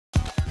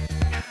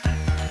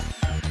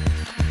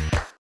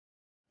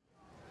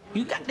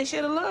You got the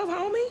shit of love,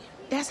 homie.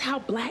 That's how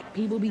black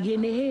people be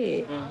getting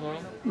ahead.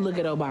 Look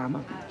at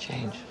Obama.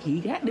 Change. He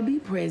got to be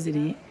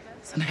president,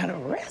 so now the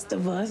rest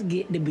of us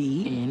get to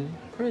be In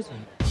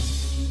prison.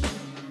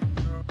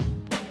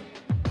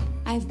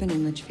 I've been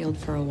in Litchfield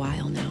for a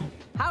while now,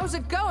 How's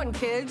it going,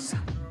 kids?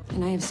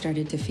 and I have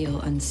started to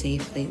feel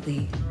unsafe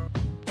lately.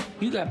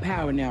 You got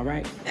power now,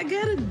 right? I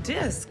got a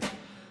disc.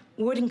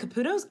 Warden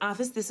Caputo's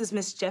office, this is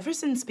Miss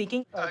Jefferson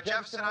speaking.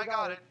 Jefferson, I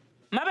got it.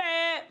 My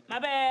bad, my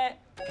bad.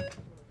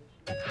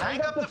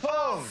 Hang up the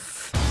phone.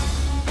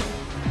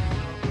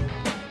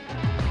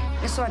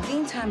 It's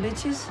sardine time,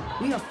 bitches.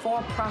 We a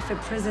for-profit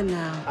prison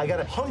now. I got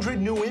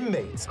 100 new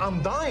inmates.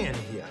 I'm dying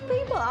here.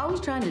 People are always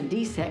trying to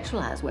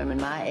desexualize women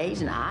my age,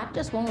 and I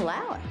just won't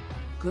allow it.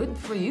 Good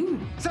for you.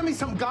 Send me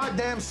some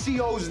goddamn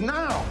COs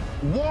now.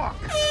 Walk.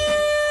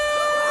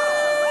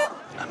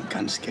 I'm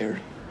kind of scared.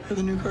 Are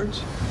the new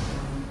cards?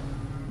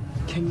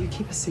 Can you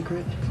keep a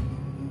secret?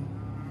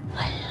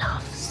 I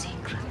love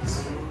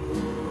secrets.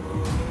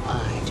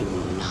 I do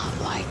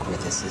not like where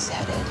this is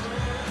headed.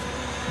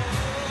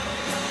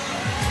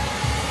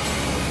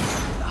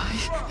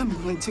 I'm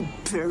going to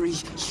bury you.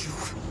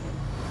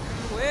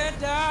 Where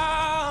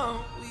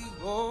down we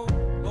go,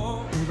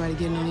 go. Everybody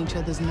getting on each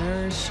other's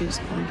nerves, shit's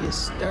gonna get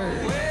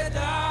stirred. Where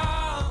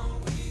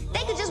down we go.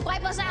 They could just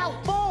wipe us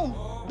out. Boom,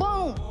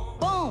 boom,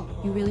 boom.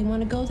 You really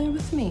want to go there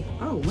with me?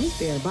 Oh, went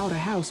there, bought a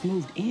house,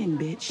 moved in,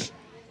 bitch.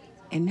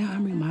 And now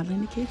I'm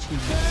remodeling the kitchen.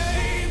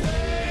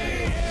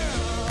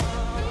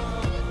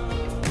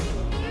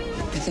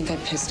 I think I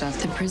pissed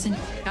off the prison.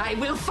 I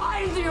will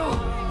find you.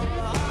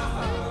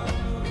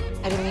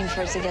 I didn't mean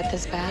for it to get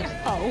this bad.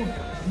 Oh,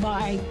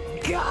 my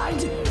God.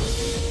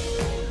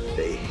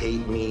 They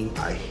hate me.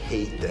 I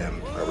hate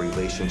them. Our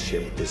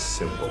relationship is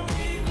simple.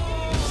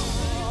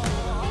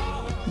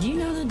 Do you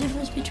know the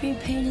difference between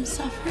pain and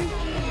suffering?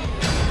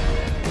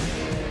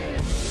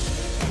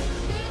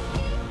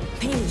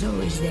 Pain is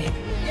always there.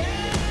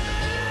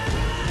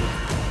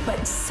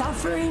 But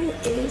suffering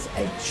is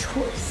a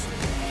choice.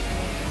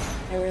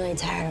 I'm really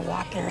tired of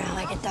walking around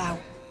like a dog.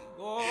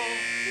 Way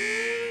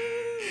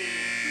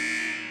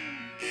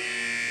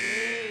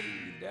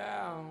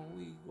down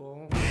we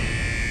go.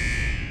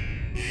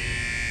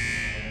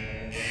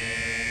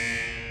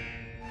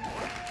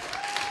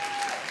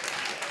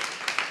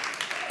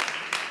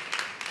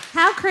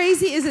 How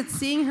crazy is it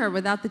seeing her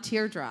without the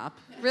teardrop?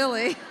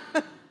 Really?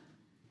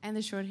 And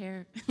the short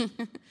hair.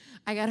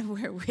 I gotta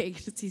wear a wig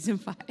to season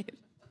 5.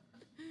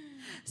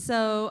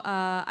 So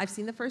I've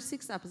seen the first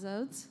 6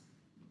 episodes.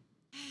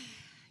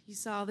 You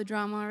saw all the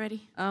drama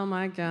already? Oh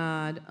my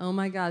God. Oh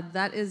my God.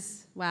 That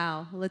is,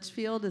 wow.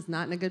 Litchfield is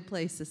not in a good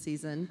place this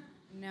season.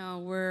 No,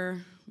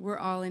 we're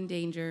all in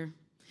danger.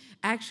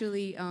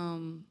 Actually,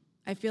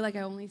 I feel like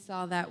I only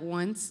saw that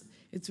once.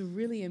 It's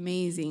really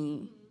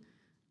amazing.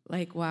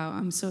 Like, wow,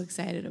 I'm so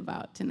excited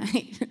about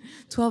tonight.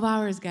 12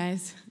 hours,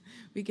 guys.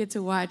 We get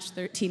to watch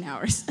 13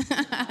 hours.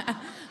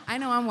 I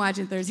know I'm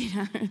watching 13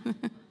 hours.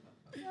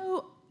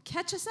 So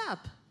catch us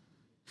up.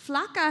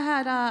 Flocka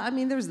had,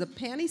 there was the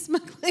panty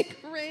smuggling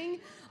ring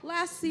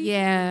last season.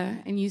 Yeah,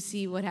 and you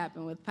see what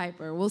happened with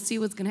Piper. We'll see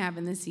what's going to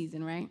happen this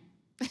season, right?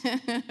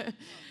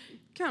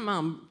 Come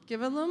on,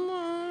 give it a little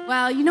more.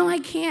 Well, you know I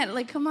can't.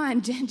 Like, come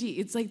on, Genji.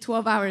 It's like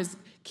 12 hours.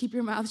 Keep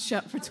your mouth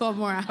shut for 12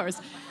 more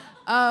hours.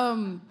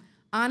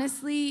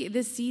 Honestly,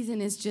 this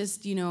season is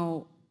just,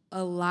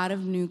 a lot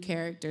of new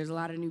characters, a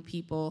lot of new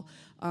people,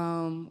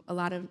 a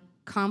lot of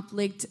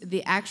conflict.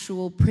 The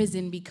actual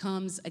prison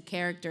becomes a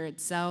character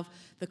itself.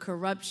 The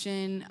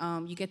corruption,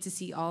 you get to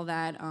see all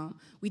that.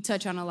 We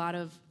touch on a lot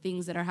of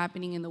things that are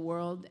happening in the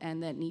world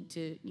and that need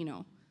to,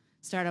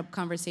 start up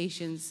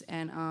conversations.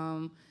 And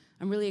I'm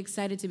really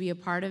excited to be a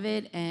part of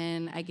it.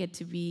 And I get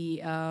to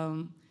be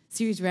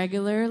series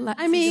regular.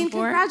 Season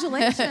 4.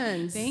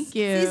 Congratulations. Thank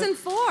you. Season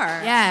 4.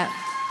 Yeah.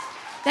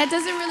 That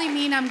doesn't really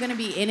mean I'm gonna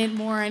be in it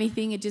more or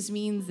anything. It just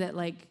means that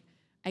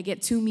I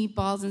get 2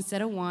 meatballs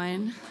instead of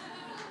 1.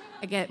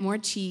 I get more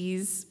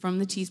cheese from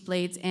the cheese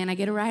plates, and I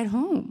get a ride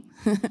home.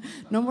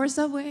 No more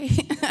Subway.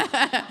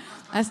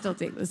 I still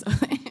take the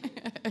Subway.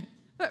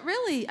 But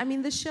really,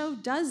 the show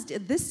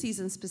this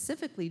season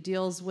specifically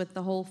deals with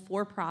the whole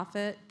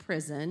for-profit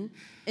prison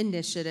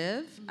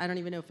initiative. I don't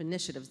even know if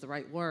initiative's the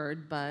right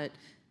word, but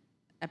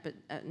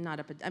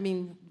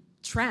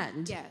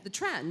trend. Yeah. The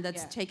trend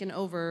that's taken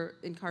over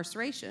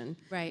incarceration.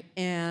 Right.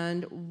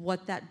 And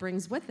what that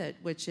brings with it,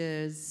 which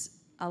is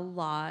a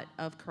lot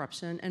of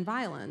corruption and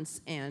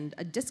violence and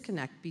a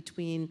disconnect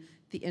between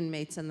the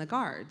inmates and the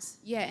guards.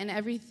 Yeah, and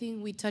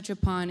everything we touch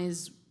upon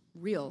is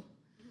real.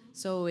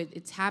 So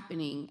it's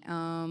happening.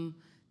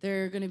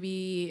 There are gonna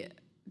be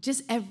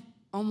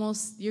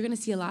you're gonna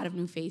see a lot of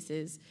new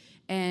faces,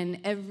 and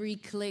every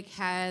clique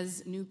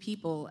has new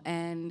people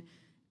and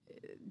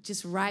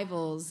just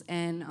rivals,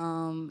 and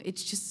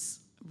it's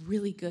just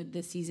really good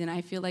this season.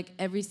 I feel like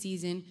every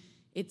season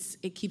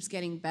it keeps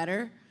getting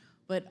better,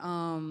 but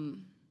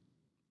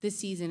this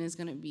season is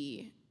gonna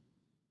be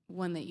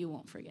one that you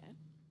won't forget.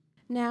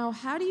 Now,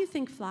 how do you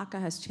think Flocka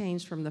has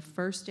changed from the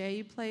first day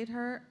you played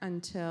her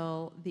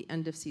until the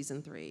end of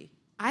season 3?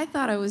 I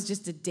thought I was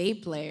just a day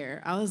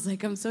player. I was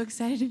like, I'm so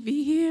excited to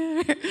be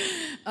here.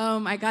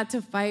 I got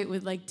to fight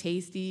with like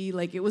Tasty.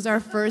 Like it was our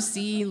first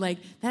scene. Like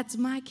that's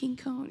my King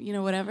Kong, you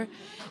know, whatever.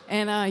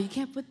 And you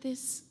can't put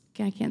this.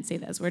 I can't say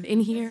that word in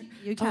here.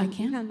 You can. Oh, I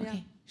can. You can, yeah.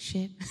 Okay.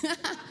 Shit.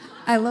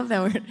 I love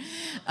that word.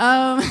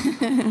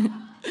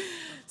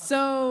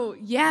 So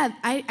yeah,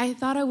 I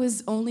thought I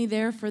was only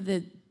there for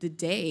the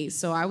day.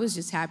 So I was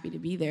just happy to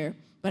be there.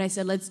 But I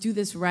said, let's do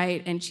this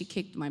right, and she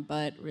kicked my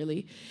butt,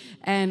 really.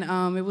 And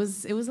it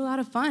was a lot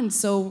of fun.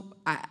 So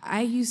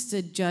I used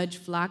to judge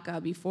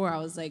Flocka before. I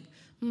was like,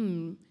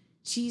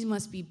 she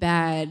must be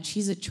bad.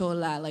 She's a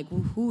chola. Like,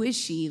 who is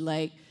she?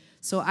 Like,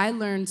 so I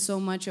learned so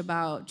much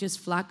about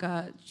just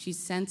Flocka. She's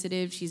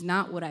sensitive. She's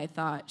not what I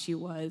thought she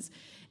was.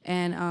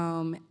 And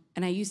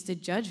I used to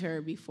judge her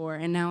before,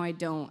 and now I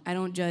don't. I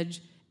don't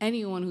judge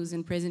anyone who's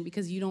in prison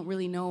because you don't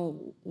really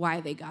know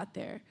why they got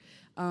there.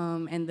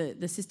 And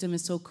the system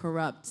is so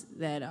corrupt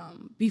that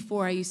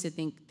before I used to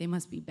think they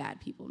must be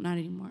bad people. Not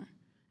anymore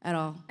at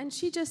all. And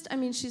she just, I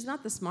mean, she's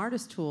not the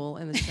smartest tool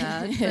in the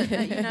shed,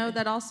 but you know,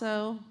 that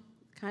also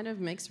kind of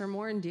makes her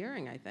more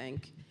endearing, I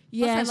think.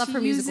 Yeah, plus I love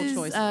her musical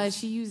choices.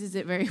 She uses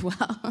it very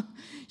well.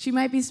 She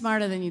might be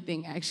smarter than you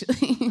think,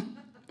 actually.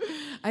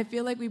 I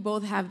feel like we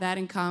both have that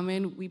in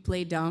common. We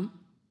play dumb,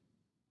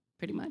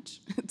 pretty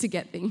much, to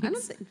get things. I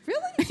don't think,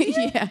 really?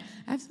 Yeah,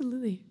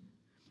 absolutely.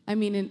 I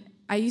mean,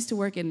 I used to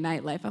work in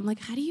nightlife. I'm like,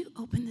 how do you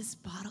open this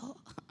bottle?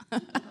 I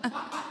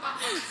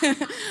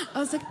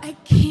was like, I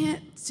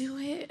can't do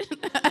it.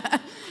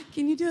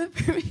 Can you do it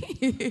for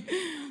me?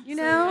 You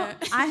know,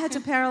 I had to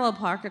parallel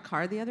park a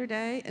car the other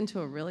day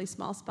into a really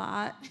small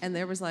spot, and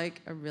there was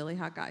like a really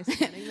hot guy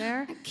standing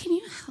there. Can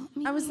you help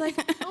me? I was like,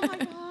 oh my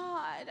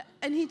God.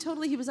 And he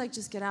was like,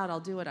 just get out, I'll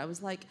do it. I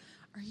was like,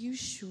 are you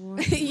sure?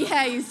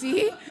 Yeah, you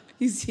see?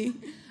 You see?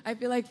 I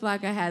feel like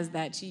Flocka has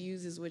that. She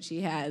uses what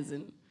she has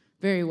and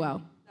very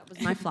well. That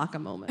was my Flocka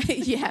moment.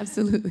 Yeah,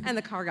 absolutely. And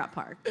the car got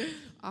parked.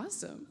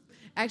 Awesome.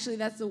 Actually,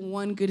 that's the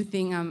one good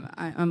thing.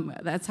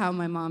 That's how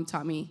my mom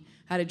taught me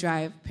how to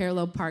drive.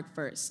 Parallel park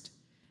first,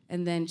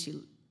 and then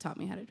she taught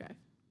me how to drive.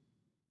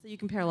 So you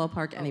can parallel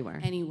park anywhere?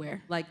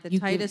 Anywhere. Like the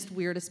tightest,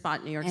 weirdest spot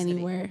in New York City?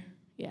 Anywhere,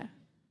 yeah.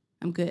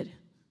 I'm good.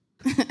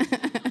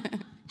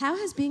 How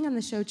has being on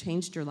the show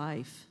changed your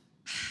life?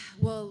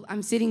 Well,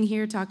 I'm sitting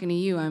here talking to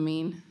you. I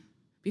mean,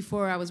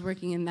 before I was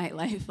working in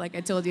nightlife, like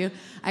I told you,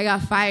 I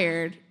got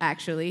fired,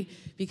 actually,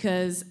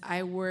 because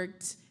I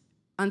worked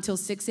until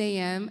 6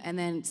 a.m. and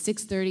then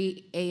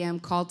 6:30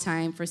 a.m. call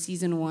time for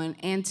season 1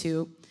 and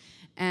 2.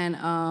 And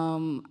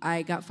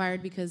I got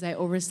fired because I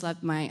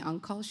overslept my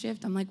on-call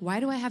shift. I'm like, why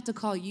do I have to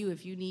call you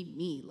if you need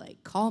me?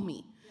 Like, call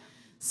me.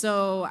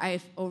 So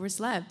I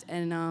overslept,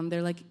 and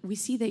they're like, we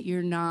see that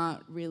you're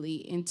not really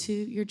into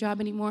your job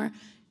anymore.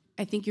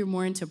 I think you're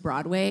more into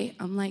Broadway.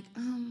 I'm like,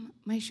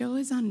 my show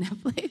is on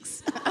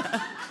Netflix.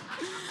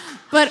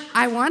 But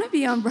I want to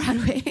be on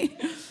Broadway.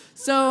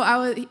 So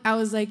I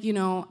was like, you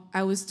know,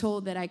 I was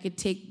told that I could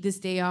take this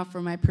day off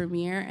for my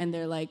premiere, and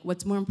they're like,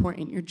 what's more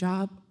important, your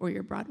job or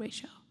your Broadway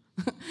show?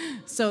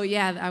 So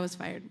yeah, I was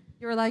fired.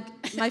 You were like,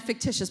 my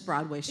fictitious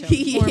Broadway show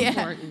is more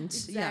important.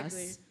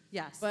 Exactly.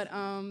 Yes. But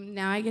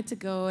now I get to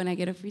go and I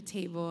get a free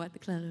table at the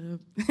club.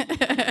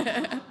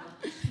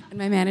 And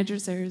my manager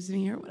serves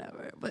me or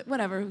whatever. But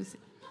whatever.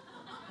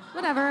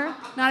 Whatever.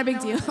 Not a big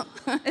deal.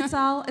 It's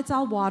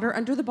all water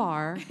under the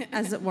bar,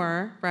 as it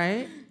were,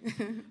 right?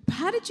 But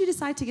how did you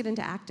decide to get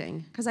into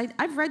acting? Because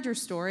I've read your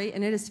story,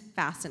 and it is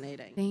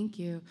fascinating. Thank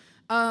you.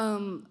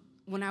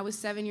 When I was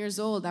 7 years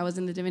old, I was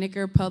in the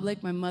Dominican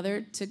Republic. My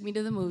mother took me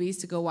to the movies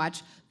to go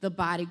watch The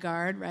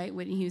Bodyguard, right,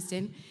 Whitney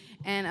Houston.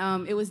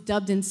 And it was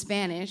dubbed in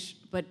Spanish,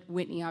 but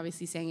Whitney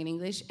obviously sang in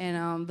English.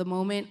 And the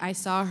moment I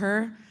saw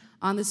her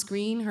on the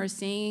screen, her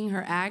singing,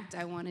 her act,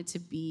 I wanted to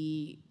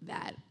be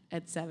that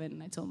at 7.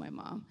 And I told my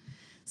mom.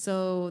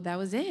 So that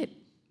was it.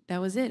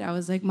 That was it. I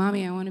was like,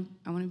 Mommy, I want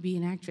to be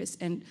an actress.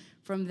 And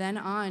from then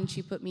on,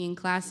 she put me in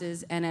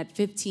classes. And at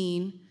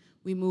 15,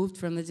 we moved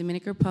from the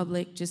Dominican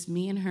Republic, just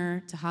me and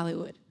her, to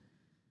Hollywood.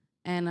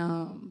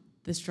 And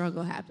the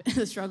struggle happened.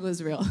 The struggle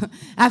is real.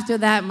 After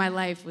that, my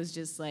life was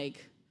just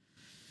like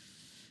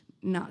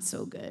not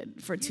so good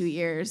for 2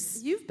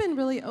 years. You've been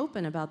really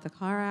open about the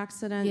car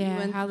accident you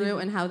went through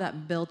and how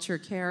that built your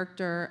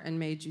character and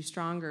made you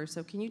stronger.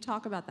 So can you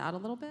talk about that a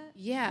little bit?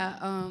 Yeah,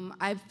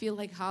 I feel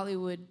like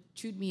Hollywood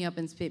chewed me up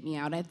and spit me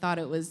out. I thought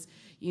it was,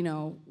 you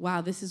know,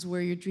 wow, this is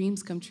where your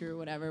dreams come true or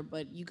whatever,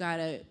 but you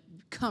gotta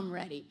come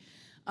ready.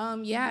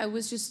 Yeah, I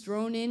was just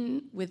thrown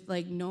in with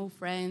like no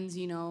friends,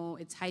 you know,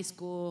 it's high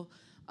school.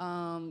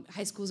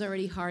 High school's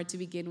already hard to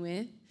begin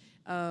with.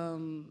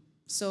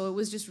 So it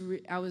was just,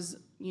 I was,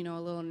 you know,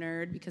 a little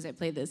nerd because I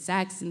played the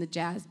sax in the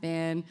jazz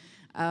band.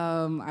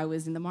 I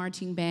was in the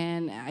marching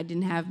band. I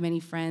didn't have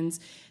many friends.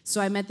 So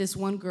I met this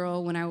one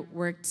girl when I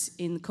worked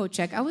in the coat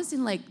check. I was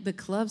in like the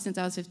club since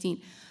I was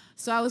 15.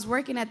 So I was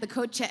working at the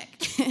coat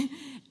check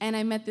And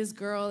I met this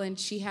girl, and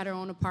she had her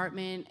own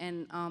apartment,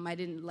 and I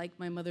didn't like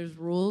my mother's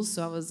rules,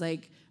 so I was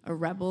like a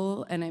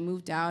rebel, and I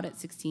moved out at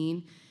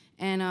 16.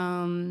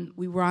 And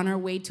we were on our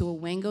way to a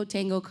Wango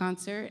Tango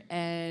concert,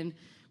 and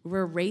we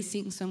were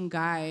racing some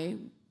guy,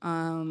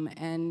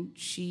 and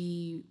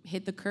she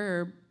hit the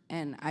curb,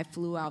 and I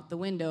flew out the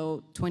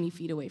window 20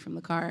 feet away from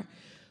the car,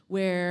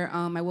 where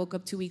I woke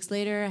up 2 weeks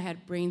later. I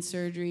had brain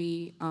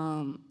surgery,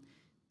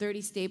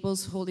 30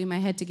 staples holding my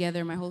head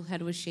together. My whole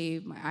head was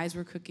shaved. My eyes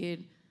were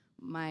crooked.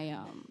 My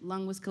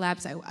lung was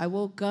collapsed. I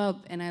woke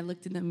up and I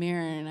looked in the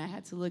mirror and I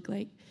had to look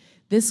like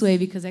this way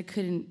because I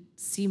couldn't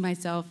see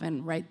myself,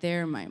 and right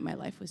there my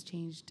life was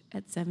changed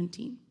at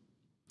 17.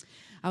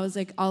 I was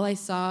like, all I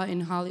saw in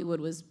Hollywood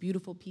was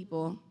beautiful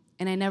people,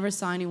 and I never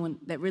saw anyone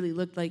that really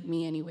looked like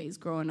me anyways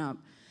growing up.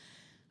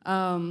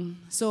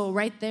 So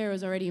right there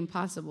was already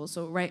impossible.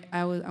 So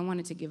I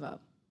wanted to give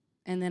up.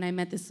 And then I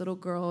met this little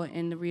girl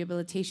in the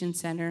rehabilitation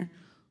center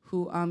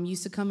who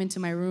used to come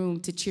into my room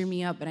to cheer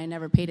me up, but I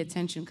never paid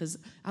attention because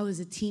I was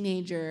a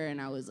teenager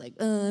and I was like,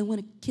 I want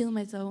to kill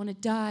myself, I want to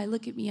die,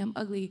 look at me, I'm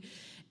ugly.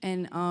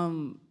 And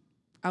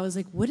I was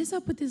like, what is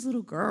up with this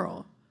little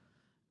girl?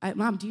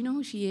 Mom, do you know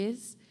who she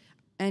is?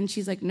 And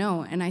she's like,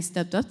 no. And I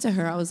stepped up to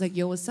her, I was like,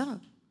 yo, what's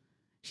up?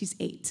 She's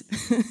 8.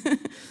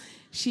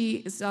 She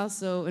is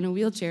also in a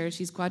wheelchair,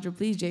 she's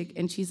quadriplegic,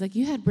 and she's like,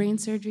 you had brain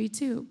surgery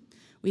too.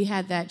 We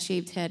had that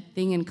shaved head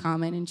thing in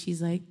common, and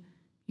she's like,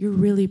 you're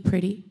really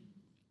pretty.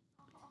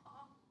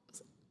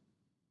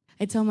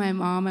 I tell my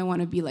mom I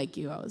want to be like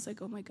you. I was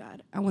like, oh my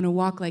God, I want to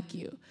walk like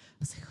you. I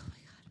was like, oh my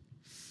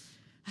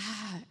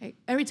God.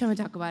 Every time I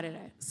talk about it,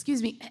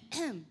 excuse me,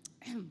 I'm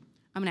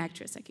an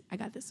actress, I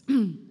got this.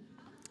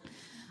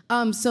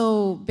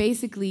 So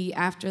basically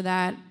after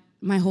that,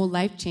 my whole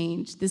life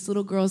changed. This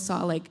little girl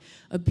saw like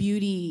a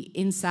beauty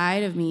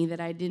inside of me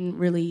that I didn't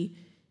really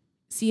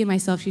see in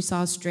myself. She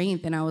saw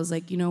strength, and I was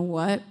like, you know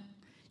what?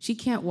 She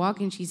can't walk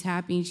and she's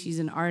happy, and she's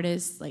an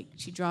artist, like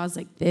she draws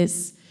like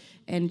this.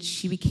 And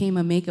she became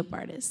a makeup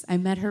artist. I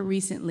met her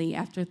recently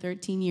after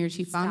 13 years.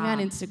 She found me on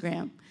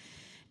Instagram.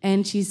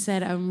 And she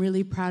said, I'm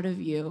really proud of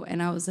you.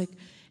 And I was like,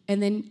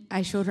 and then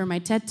I showed her my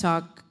TED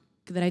Talk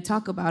that I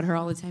talk about her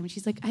all the time. And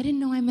she's like, I didn't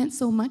know I meant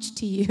so much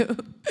to you.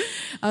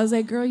 I was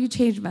like, girl, you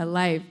changed my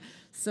life.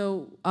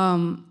 So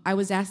I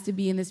was asked to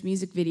be in this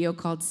music video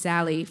called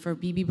Sally for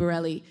Bibi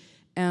Borelli.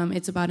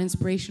 It's about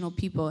inspirational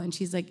people. And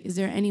she's like, is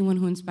there anyone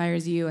who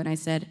inspires you? And I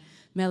said,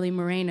 Melly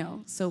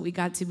Moreno. So we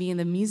got to be in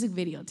the music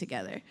video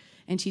together.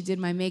 And she did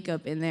my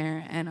makeup in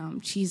there,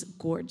 and she's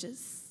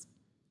gorgeous,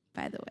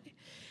 by the way.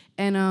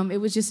 And it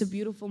was just a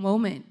beautiful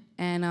moment.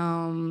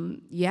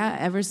 And yeah,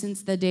 ever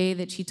since the day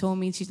that she told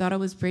me she thought I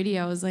was pretty,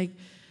 I was like,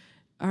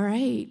 all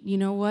right, you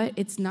know what?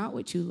 It's not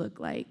what you look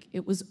like.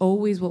 It was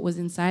always what was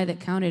inside that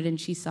counted, and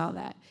she saw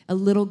that. A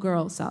little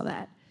girl saw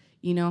that,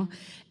 you know?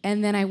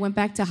 And then I went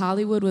back to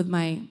Hollywood with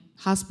my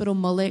hospital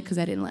mullet because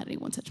I didn't let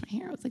anyone touch my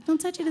hair. I was like, don't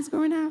touch it, it's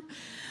growing out.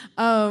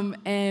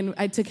 And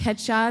I took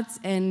headshots,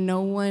 and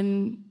no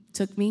one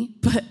took me,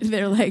 but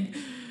they're like,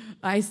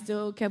 I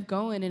still kept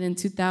going. And in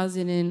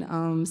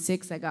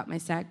 2006, I got my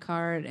SAG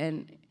card,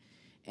 and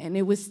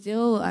it was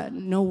still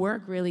no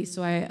work really.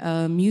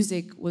 So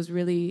music was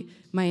really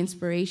my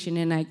inspiration,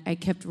 and I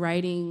kept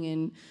writing,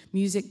 and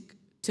music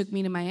took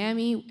me to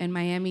Miami, and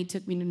Miami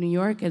took me to New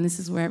York, and this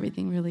is where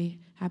everything really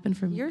happened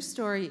for me. Your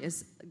story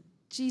is,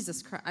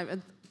 Jesus Christ,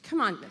 come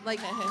on,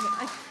 like.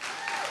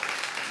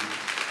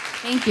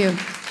 Thank you.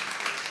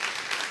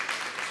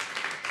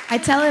 I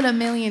tell it a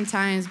million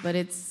times, but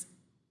it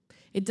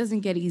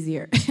doesn't get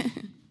easier.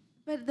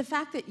 But the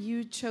fact that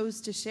you chose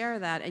to share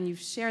that, and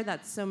you've shared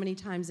that so many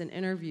times in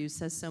interviews,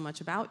 says so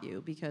much about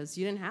you, because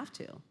you didn't have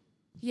to.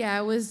 Yeah,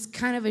 I was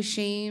kind of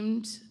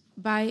ashamed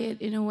by it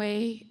in a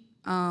way.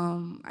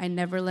 I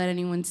never let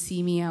anyone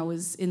see me. I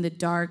was in the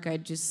dark.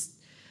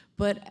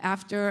 But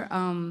after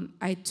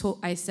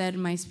I said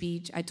in my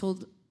speech, I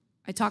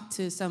talked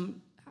to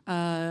some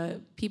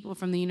people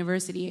from the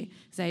university,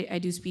 because I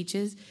do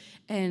speeches,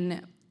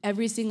 and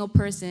every single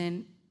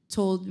person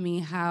told me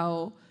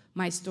how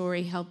my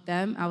story helped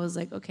them. I was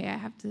like, okay, I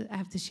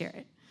have to share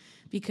it,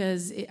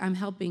 because I'm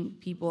helping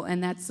people,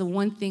 and that's the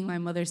one thing my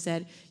mother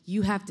said.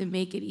 You have to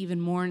make it even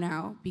more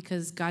now,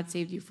 because God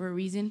saved you for a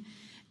reason,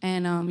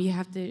 and you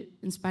have to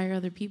inspire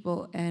other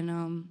people,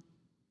 and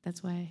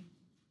that's why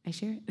I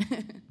share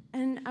it.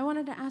 And I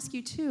wanted to ask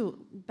you too,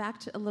 back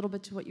to a little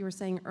bit to what you were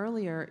saying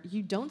earlier.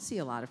 You don't see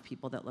a lot of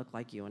people that look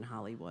like you in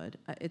Hollywood.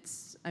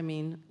 I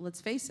mean, let's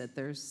face it.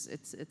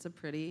 It's a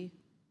pretty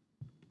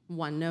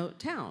one-note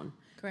town.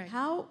 Correct.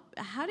 How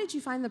did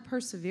you find the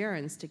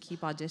perseverance to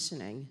keep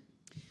auditioning?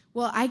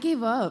 Well, I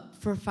gave up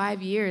for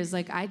 5 years.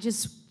 Like, I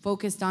just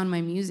focused on my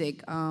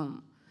music.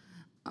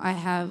 I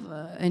have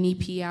an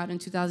EP out in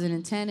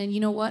 2010, and you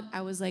know what?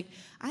 I was like,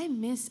 I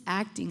miss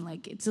acting.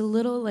 Like, it's a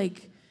little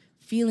like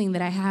feeling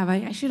that I have.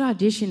 I should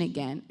audition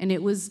again. And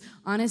it was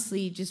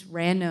honestly just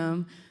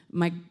random.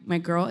 My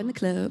girl in the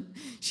club,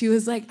 she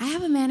was like, I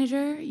have a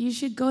manager, you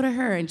should go to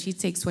her. And she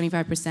takes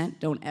 25%.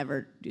 Don't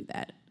ever do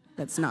that.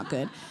 That's not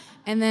good.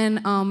 And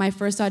then my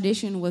first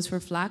audition was for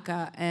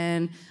Flaca,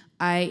 and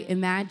I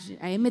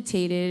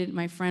imitated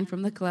my friend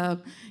from the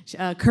club,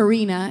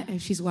 Karina.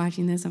 If she's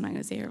watching this, I'm not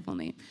gonna say her full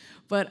name,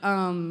 but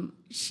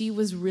she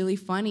was really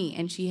funny,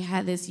 and she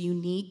had this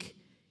unique,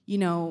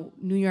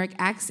 New York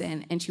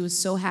accent, and she was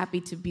so happy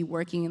to be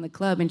working in the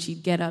club, and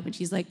she'd get up and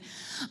she's like,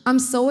 "I'm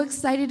so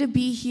excited to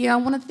be here. I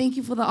want to thank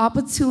you for the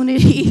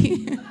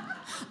opportunity."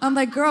 I'm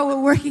like, "Girl,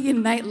 we're working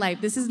in nightlife.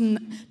 This is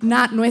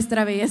not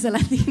nuestra belleza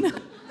latina."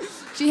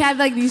 She had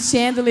like these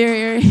chandelier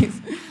earrings.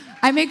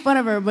 I make fun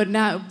of her,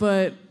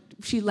 but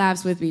she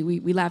laughs with me.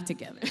 We laugh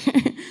together.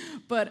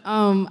 But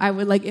I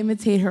would like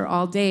imitate her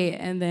all day,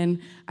 and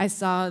then I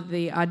saw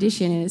the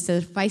audition and it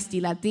said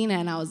feisty Latina,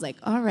 and I was like,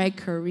 all right,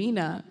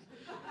 Karina.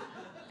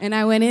 And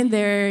I went in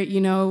there,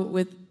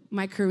 with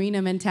my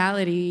Karina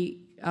mentality.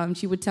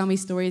 She would tell me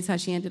stories how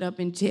she ended up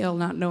in jail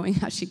not knowing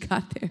how she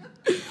got there.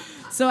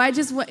 So I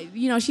just,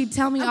 she'd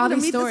tell me all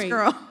these stories. This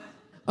girl.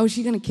 Oh,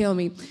 she's gonna kill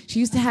me. She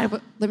used to have,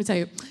 let me tell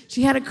you,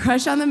 she had a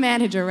crush on the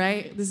manager,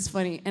 right? This is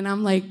funny. And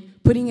I'm like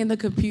putting in the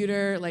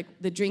computer, like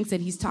the drinks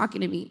that he's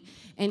talking to me.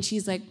 And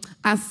she's like,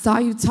 "I saw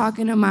you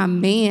talking to my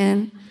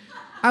man."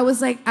 I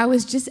was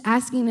just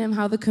asking him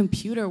how the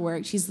computer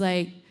worked. She's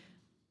like,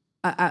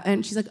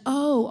 and she's like,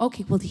 "Oh,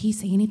 okay, well, did he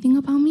say anything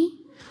about me?"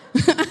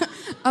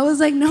 I was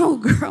like, "No,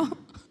 girl,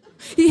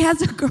 he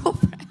has a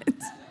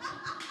girlfriend."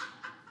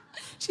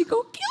 She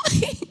go,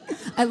 "Kill me."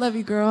 I love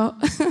you, girl.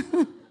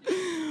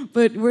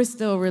 But we're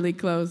still really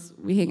close.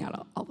 We hang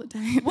out all the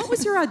time. What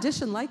was your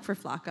audition like for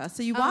Flaca?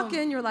 So you walk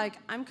in, you're like,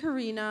 "I'm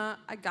Karina,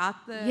 I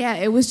got this." Yeah,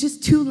 it was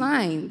just 2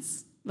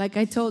 lines, like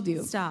I told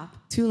you. Stop.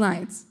 2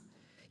 lines.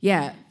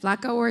 Yeah,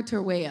 Flaca worked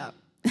her way up.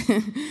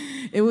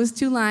 It was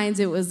 2 lines.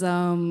 It was,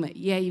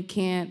 you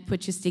can't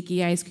put your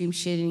sticky ice cream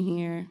shit in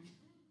here.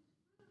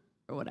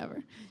 Or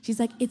whatever. She's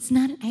like, "It's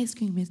not an ice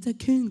cream, it's a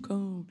king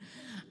cone.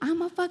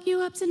 I'ma fuck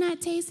you up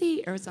tonight,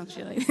 Tasty," or some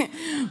shit like that.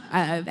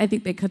 I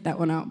think they cut that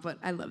one out, but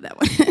I love that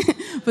one.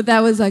 But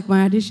that was like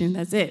my audition,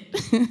 that's it.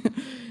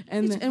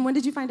 And when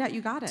did you find out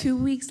you got it? 2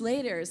 weeks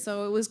later,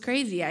 so it was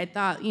crazy. I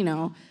thought,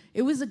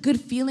 it was a good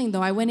feeling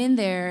though. I went in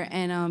there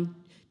and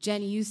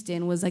Jenny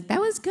Houston was like, "That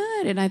was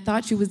good," and I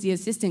thought she was the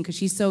assistant because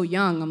she's so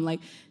young. I'm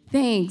like,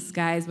 "Thanks,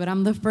 guys, but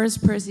I'm the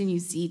first person you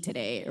see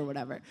today," or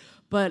whatever.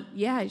 But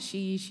yeah,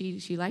 she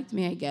liked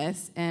me, I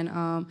guess. And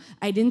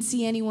I didn't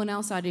see anyone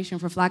else audition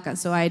for Flaca,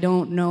 so I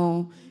don't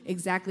know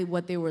exactly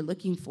what they were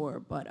looking for.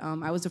 But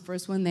I was the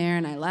first one there,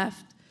 and I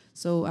left.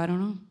 So I don't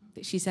know.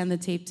 She sent the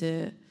tape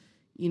to,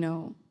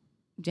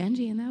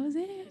 Genji, and that was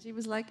it. She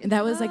was like, and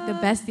that was like the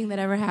best thing that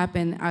ever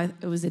happened.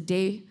 It was the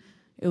day,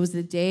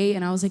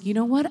 and I was like, you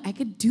know what? I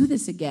could do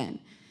this again.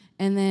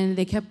 And then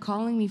they kept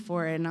calling me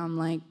for it, and I'm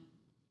like,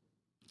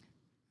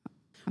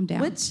 I'm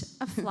down. Which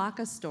of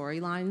Flaca's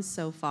storylines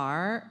so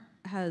far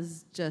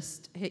has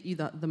just hit you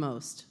the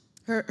most?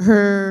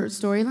 Her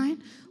storyline?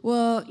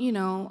 Well,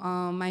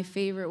 my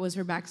favorite was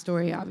her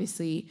backstory,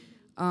 obviously.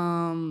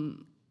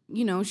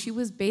 She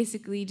was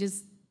basically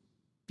just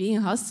being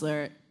a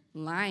hustler,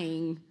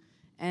 lying,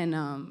 and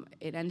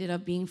it ended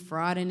up being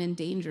fraud and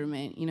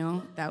endangerment,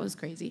 That was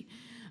crazy.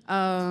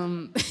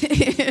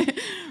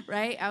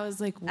 Right? I was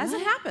like, what? As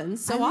it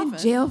happens so I'm often. in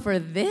jail for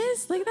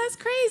this? Like, that's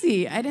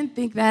crazy. I didn't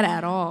think that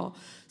at all.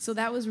 So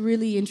that was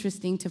really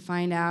interesting to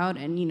find out.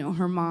 And,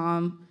 her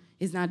mom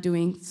is not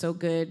doing so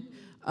good,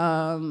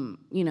 and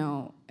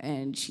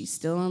she's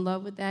still in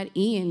love with that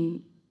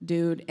Ian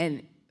dude.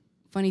 And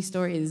funny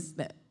story is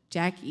that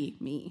Jackie,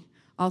 me,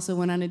 also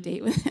went on a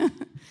date with him.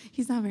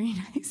 He's not very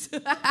nice.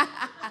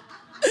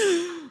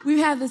 We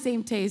have the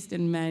same taste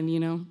in men,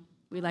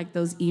 We like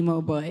those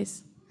emo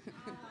boys.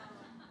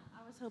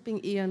 I was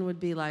hoping Ian would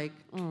be like,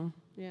 No,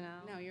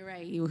 you're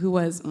right. Who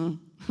was,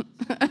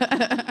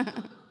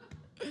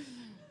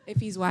 If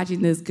he's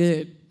watching this,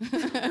 good.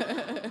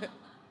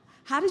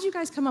 How did you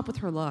guys come up with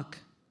her look?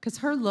 Because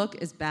her look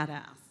is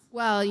badass.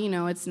 Well,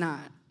 it's not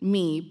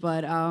me,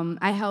 but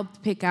I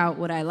helped pick out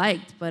what I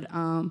liked. But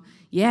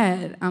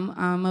yeah,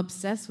 I'm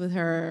obsessed with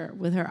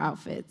her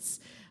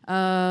outfits.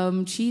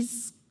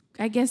 She's,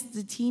 I guess,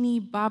 the teeny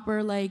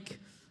bopper, like,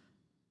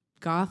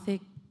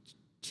 gothic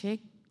chick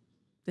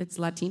that's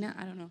Latina.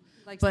 I don't know.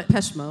 Like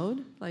Depeche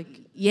Mode?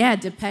 Yeah,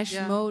 Depeche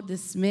Mode, The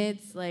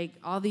Smiths, like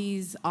all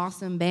these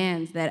awesome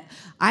bands that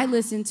I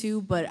listened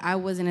to, but I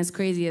wasn't as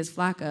crazy as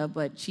Flaca,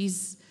 but she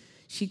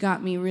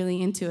got me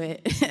really into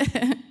it.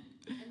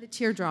 And the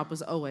teardrop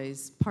was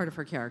always part of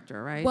her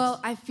character, right? Well,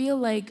 I feel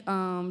like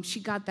she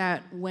got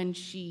that when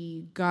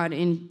she got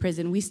in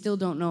prison. We still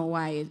don't know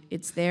why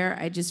it's there.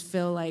 I just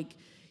feel like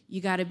you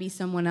got to be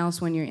someone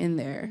else when you're in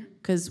there,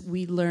 because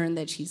we learned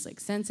that she's like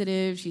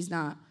sensitive, she's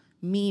not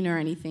mean or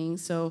anything,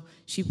 so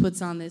she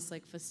puts on this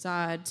like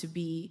facade to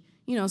be,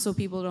 so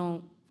people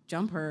don't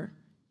jump her,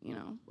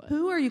 But.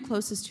 Who are you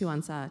closest to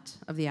on set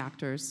of the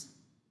actors?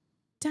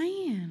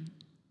 Danielle,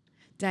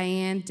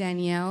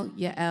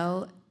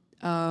 Yael,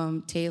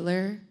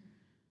 Taylor,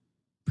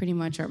 pretty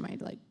much are my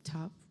like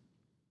top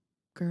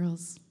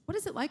girls. What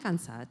is it like on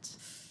set?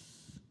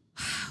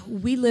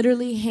 We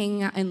literally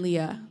hang out, and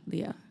Leah.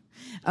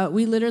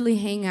 We literally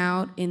hang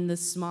out in the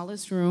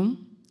smallest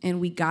room, and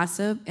we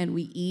gossip, and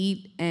we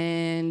eat,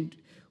 and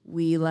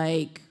we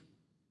like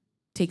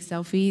take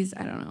selfies.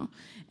 I don't know,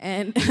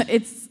 and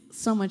it's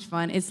so much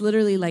fun. It's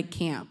literally like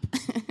camp.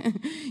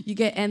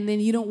 And then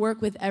you don't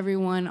work with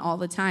everyone all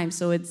the time,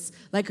 so it's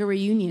like a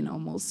reunion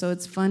almost. So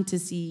it's fun to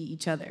see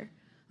each other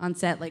on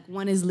set. Like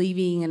one is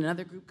leaving and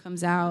another group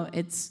comes out.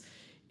 It's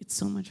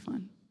so much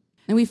fun.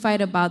 And we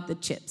fight about the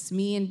chips.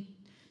 Me and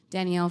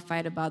Danielle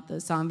fight about the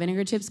salt and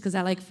vinegar chips because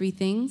I like free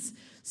things.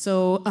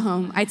 So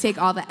I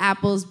take all the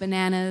apples,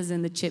 bananas,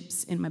 and the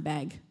chips in my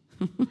bag.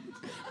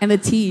 And the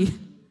tea.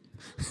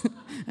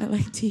 I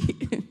like tea.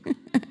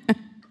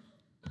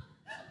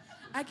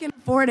 I can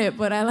afford it,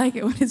 but I like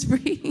it when it's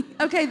free.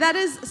 Okay, that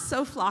is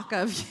so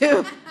Flocka of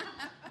you.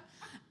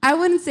 I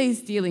wouldn't say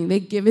stealing. They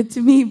give it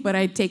to me, but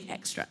I take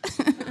extra.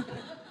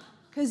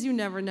 Because you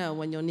never know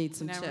when you'll need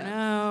some chips.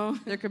 No.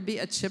 There could be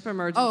a chip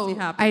emergency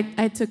happening.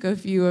 I took a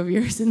few of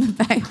yours in the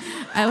bag.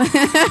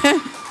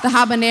 The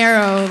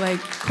habanero, like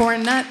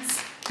corn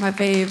nuts, my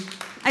fave.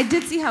 I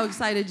did see how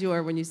excited you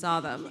were when you saw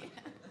them.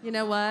 You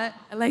know what?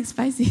 I like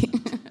spicy.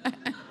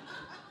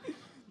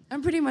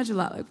 I'm pretty much a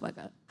lot like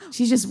Flocka.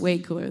 She's just way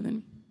cooler than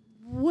me.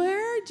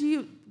 Where do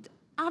you...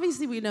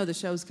 Obviously, we know the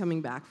show's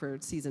coming back for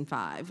season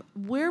 5.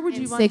 Where would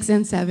you want... 6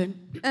 and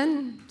 7.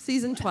 And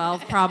season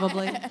 12,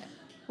 probably.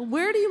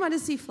 Where do you want to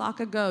see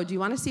Flocka go? Do you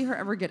want to see her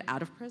ever get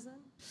out of prison?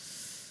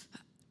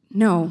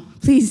 No,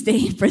 please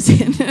stay in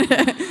prison.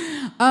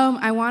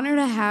 I want her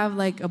to have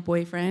like a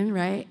boyfriend,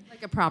 right?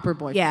 Like a proper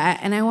boyfriend. Yeah,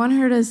 and I want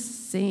her to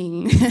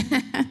sing.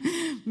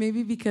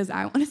 Maybe because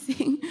I want to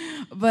sing.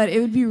 But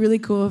it would be really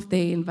cool if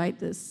they invite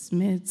the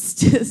Smiths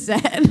to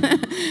set.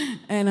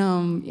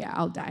 And yeah,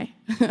 I'll die.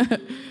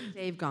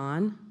 Dave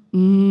gone.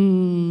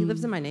 Mm. He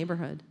lives in my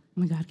neighborhood.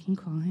 Oh my God, can you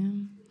call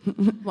him?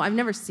 Well, I've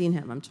never seen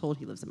him. I'm told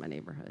he lives in my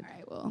neighborhood. All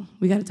right, well,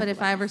 we got to talk. But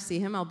if I ever see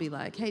him, I'll be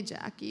like, "Hey,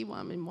 Jackie,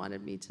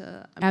 wanted me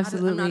to."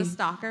 Absolutely. I'm not a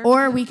stalker.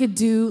 Or we could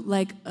do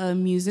like a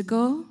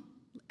musical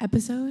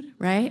episode,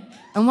 right?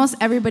 Almost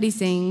everybody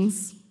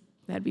sings.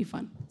 That'd be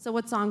fun. So,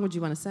 what song would you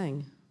want to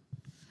sing?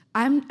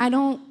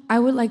 I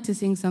would like to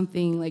sing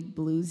something like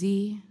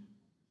bluesy.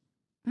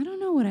 I don't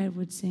know what I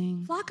would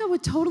sing. Flocka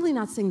would totally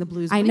not sing the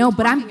blues. I know,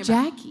 but I'm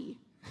Jackie.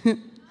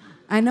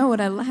 I know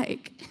what I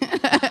like.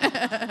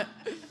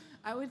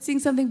 I would sing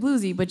something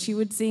bluesy, but she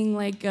would sing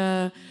like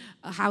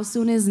How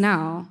Soon Is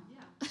Now.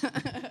 Yeah.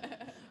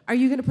 Are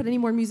you going to put any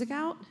more music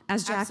out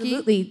as Jackie?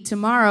 Absolutely.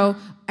 Tomorrow,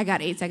 I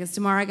got 8 seconds.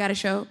 Tomorrow I got a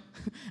show.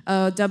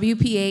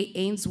 WPA,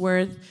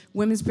 Ainsworth,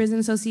 Women's Prison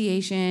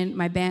Association,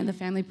 my band, The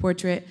Family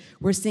Portrait.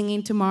 We're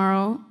singing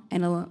tomorrow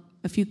and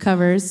a few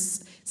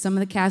covers. Some of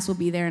the cast will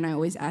be there, and I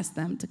always ask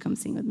them to come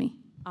sing with me.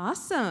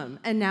 Awesome.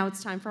 And now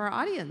it's time for our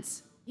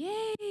audience.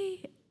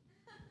 Yay.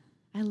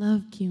 I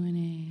love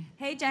Q&A.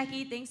 Hey,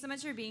 Jackie, thanks so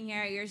much for being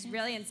here. You're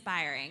really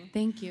inspiring.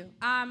 Thank you.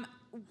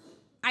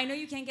 I know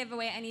you can't give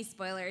away any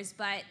spoilers,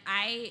 but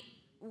I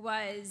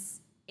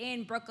was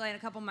in Brooklyn a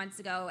couple months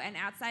ago, and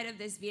outside of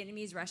this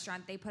Vietnamese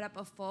restaurant, they put up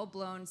a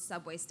full-blown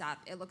subway stop.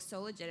 It looked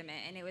so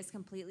legitimate, and it was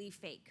completely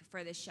fake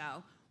for the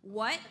show.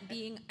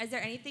 Is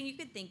there anything you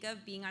could think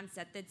of being on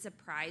set that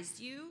surprised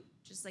you,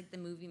 just like the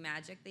movie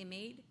magic they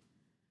made?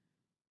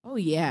 Oh,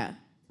 yeah.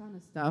 A ton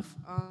of stuff.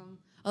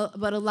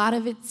 But a lot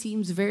of it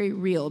seems very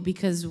real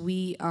because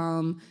we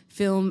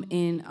film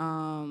in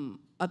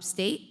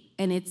upstate,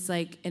 and it's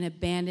like an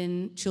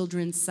abandoned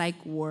children's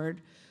psych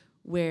ward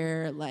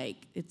where like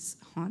it's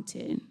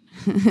haunted.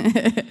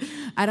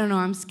 I don't know,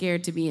 I'm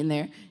scared to be in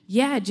there.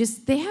 Yeah,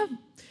 just they have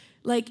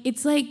like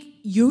it's like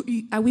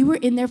we were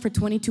in there for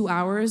 22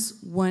 hours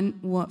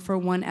for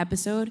one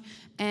episode,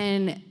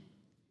 and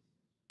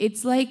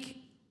it's like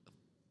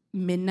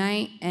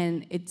midnight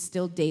and it's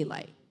still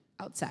daylight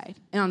outside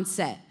and on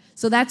set.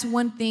 So that's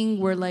one thing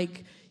where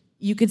like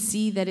you could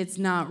see that it's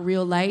not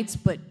real lights,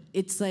 but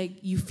it's like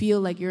you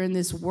feel like you're in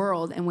this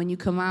world, and when you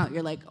come out,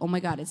 you're like, oh my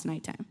God, it's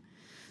nighttime.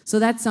 So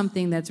that's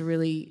something that's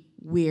really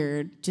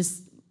weird.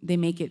 Just they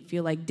make it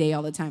feel like day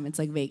all the time. It's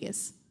like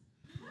Vegas,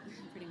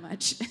 pretty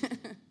much.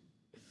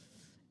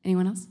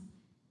 Anyone else?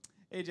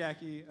 Hey,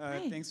 Jackie.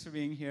 Hey. Thanks for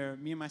being here.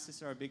 Me and my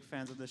sister are big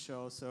fans of the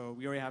show, so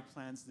we already have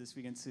plans this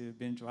weekend to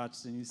binge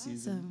watch the new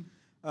season.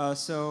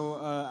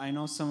 I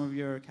know some of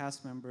your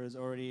cast members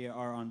already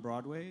are on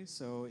Broadway,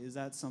 so is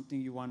that something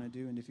you want to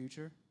do in the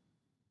future?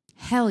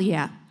 Hell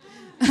yeah.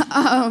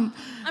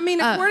 I mean,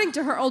 according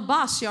to her old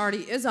boss, she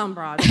already is on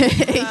Broadway.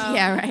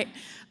 Yeah,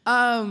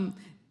 right.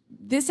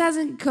 This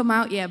hasn't come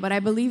out yet, but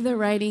I believe they're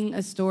writing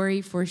a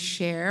story for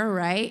Cher,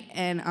 right?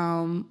 And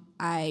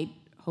I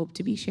hope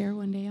to be Cher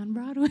one day on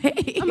Broadway.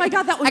 Oh my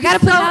God, that would I be gotta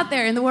put it so- out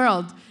there in the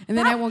world, and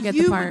then I won't get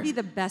the part. You would be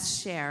the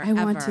best Cher I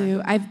want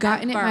to. I've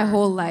gotten it my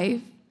whole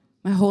life.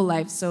 My whole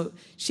life. So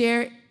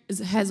Cher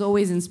has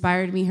always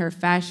inspired me. Her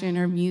fashion,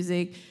 her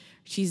music.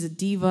 She's a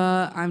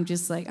diva. I'm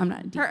just like, I'm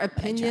not a diva. Her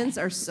opinions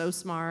are so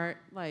smart.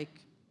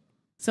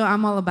 So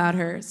I'm all about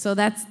her. So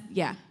that's,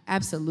 yeah,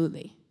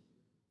 absolutely.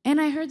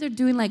 And I heard they're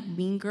doing like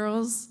Mean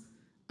Girls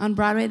on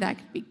Broadway. That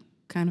could be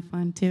kind of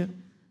fun too.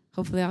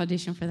 Hopefully I'll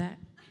audition for that.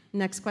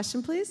 Next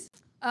question, please.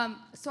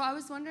 So I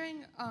was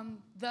wondering,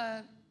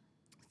 the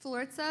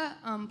Floritza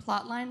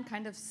plot line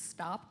kind of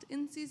stopped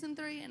in season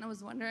 3, and I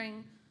was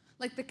wondering,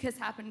 like the kiss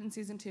happened in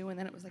season 2, and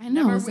then it was like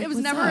it was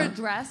never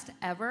addressed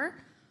ever.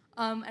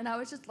 And I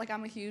was just like,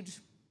 I'm a huge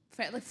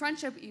fan, like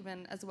friendship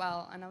even as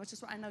well. And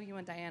I know you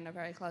and Diane are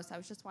very close. I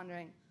was just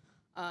wondering,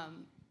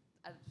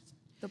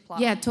 the plot.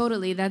 Yeah,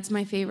 totally. That's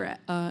my favorite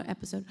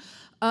episode.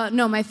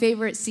 No, my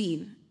favorite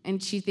scene.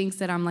 And she thinks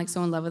that I'm like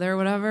so in love with her or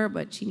whatever,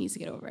 but she needs to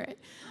get over it.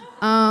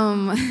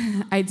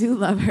 I do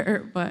love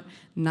her, but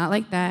not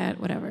like that,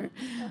 whatever.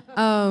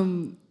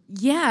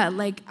 Yeah,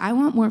 like I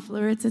want more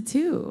Floritza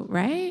too,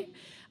 right?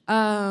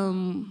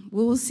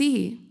 We'll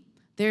see.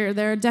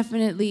 There are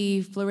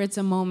definitely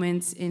Floritza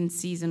moments in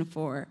season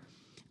 4.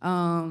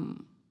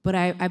 But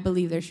I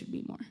believe there should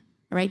be more.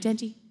 All right,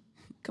 Genji?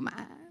 Come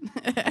on.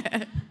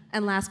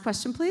 And last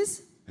question,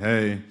 please.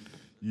 Hey,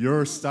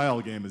 your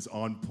style game is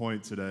on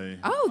point today.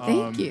 Oh,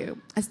 thank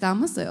you. I style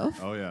myself.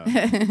 Oh, yeah.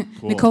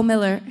 Cool. Nicole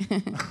Miller.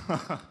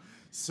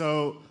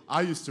 So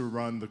I used to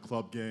run the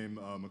club game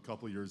a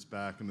couple years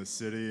back in the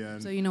city.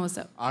 And so you know what's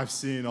up. I've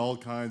seen all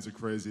kinds of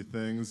crazy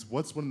things.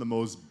 What's one of the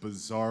most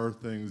bizarre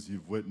things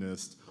you've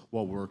witnessed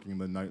while working in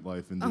the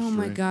nightlife industry? Oh,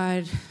 my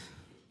God.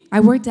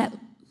 I worked at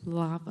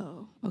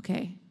Lavo,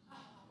 okay?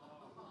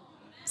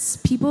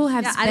 People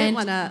have spent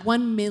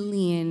 $1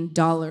 million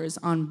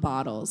on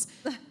bottles.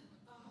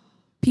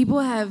 People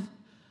have,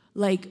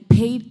 like,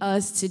 paid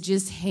us to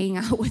just hang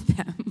out with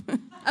them.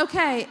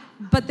 Okay,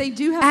 but they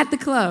do have... At the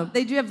club.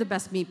 They do have the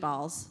best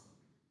meatballs.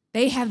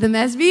 They have the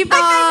best meatballs.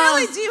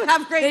 Like, they really do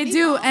have great meatballs. They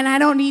do, and I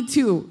don't need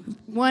 2.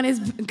 1 is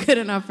good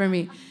enough for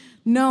me.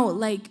 No,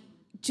 like,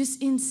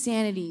 just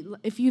insanity.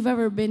 If you've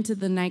ever been to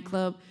the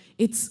nightclub,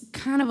 it's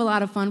kind of a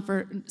lot of fun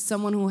for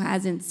someone who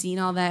hasn't seen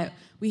all that.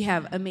 We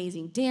have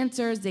amazing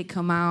dancers. They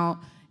come out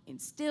in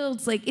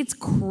stilts. Like, it's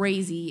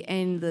crazy.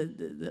 And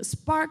the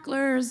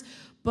sparklers.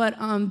 But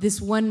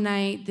this one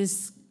night,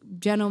 this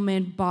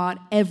gentleman bought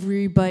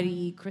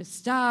everybody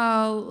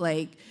Cristal.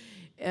 Like,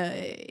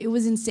 it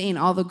was insane.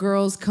 All the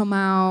girls come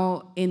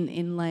out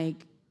in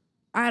like,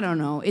 I don't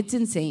know. It's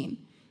insane.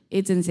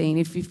 It's insane.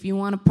 If you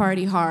want to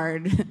party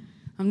hard,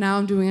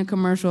 I'm doing a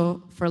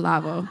commercial for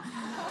Lavo.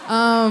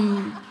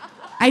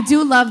 I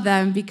do love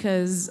them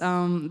because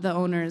the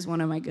owner is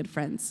one of my good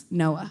friends,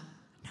 Noah.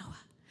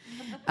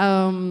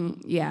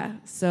 Yeah,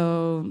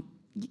 so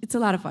it's a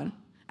lot of fun.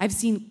 I've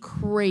seen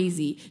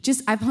crazy.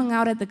 I've hung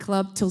out at the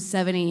club till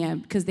 7 a.m.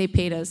 because they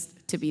paid us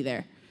to be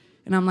there.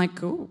 And I'm like,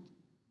 cool.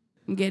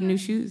 I'm getting new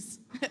shoes.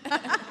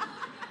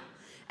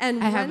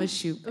 And I have a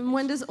shoe. And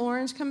when does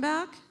Orange come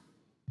back?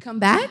 Come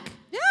back?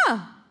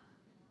 Yeah.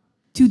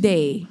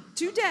 Today.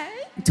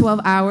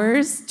 12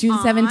 hours, June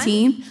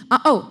 17th.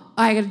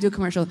 I gotta do a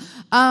commercial.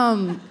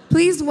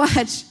 Please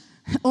watch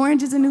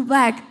Orange is the New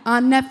Black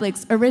on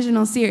Netflix,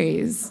 original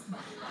series.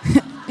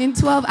 In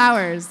 12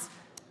 hours.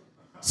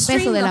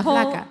 Stream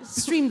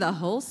the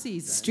whole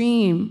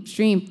season.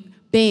 Stream.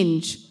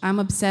 Binge. I'm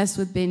obsessed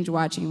with binge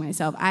watching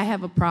myself. I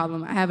have a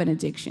problem. I have an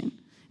addiction,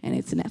 and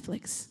it's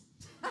Netflix.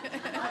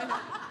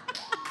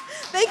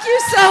 Thank you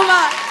so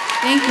much.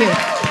 Thank you.